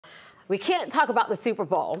We can't talk about the Super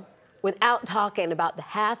Bowl without talking about the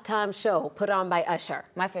halftime show put on by Usher.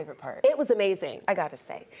 My favorite part. It was amazing. I gotta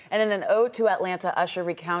say. And in an ode to Atlanta, Usher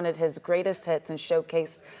recounted his greatest hits and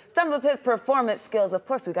showcased some of his performance skills. Of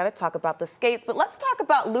course, we gotta talk about the skates, but let's talk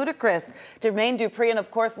about Ludacris, Jermaine Dupri, and of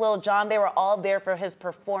course, Lil Jon. They were all there for his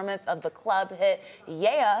performance of the club hit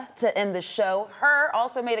Yeah to end the show. Her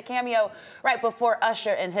also made a cameo right before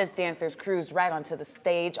Usher and his dancers cruised right onto the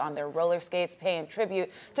stage on their roller skates, paying tribute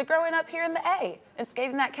to growing up here in the A and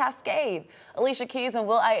skating that Cascade. Alicia Keys and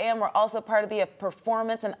will.i.am were also part of the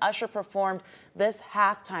performance, and Usher performed this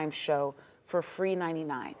halftime show for free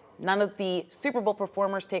 99. None of the Super Bowl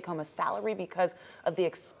performers take home a salary because of the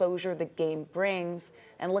exposure the game brings.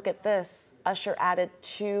 And look at this, Usher added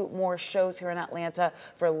 2 more shows here in Atlanta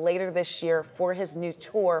for later this year for his new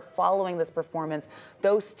tour following this performance.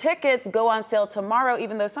 Those tickets go on sale tomorrow,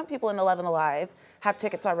 even though some people in 11 Alive have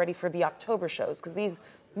tickets already for the October shows, because these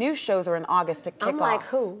new shows are in August to kick off. I'm like,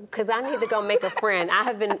 who? Because I need to go make a friend. I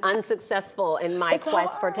have been unsuccessful in my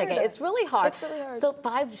quest for a ticket. It's really hard. It's really hard. So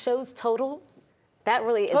 5 shows total? That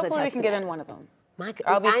really is a testament. Hopefully we can get in one of them.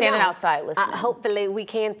 I'll be standing outside listening. Hopefully we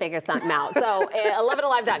can figure something out. So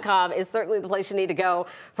 11alive.com is certainly the place you need to go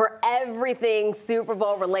for everything Super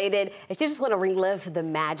Bowl related. If you just want to relive the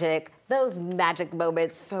magic, those magic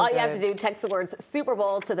moments, all you have to do, text the words Super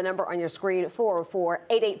Bowl to the number on your screen,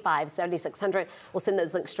 404-885-7600. We'll send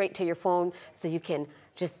those links straight to your phone so you can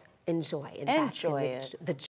just enjoy and bask in the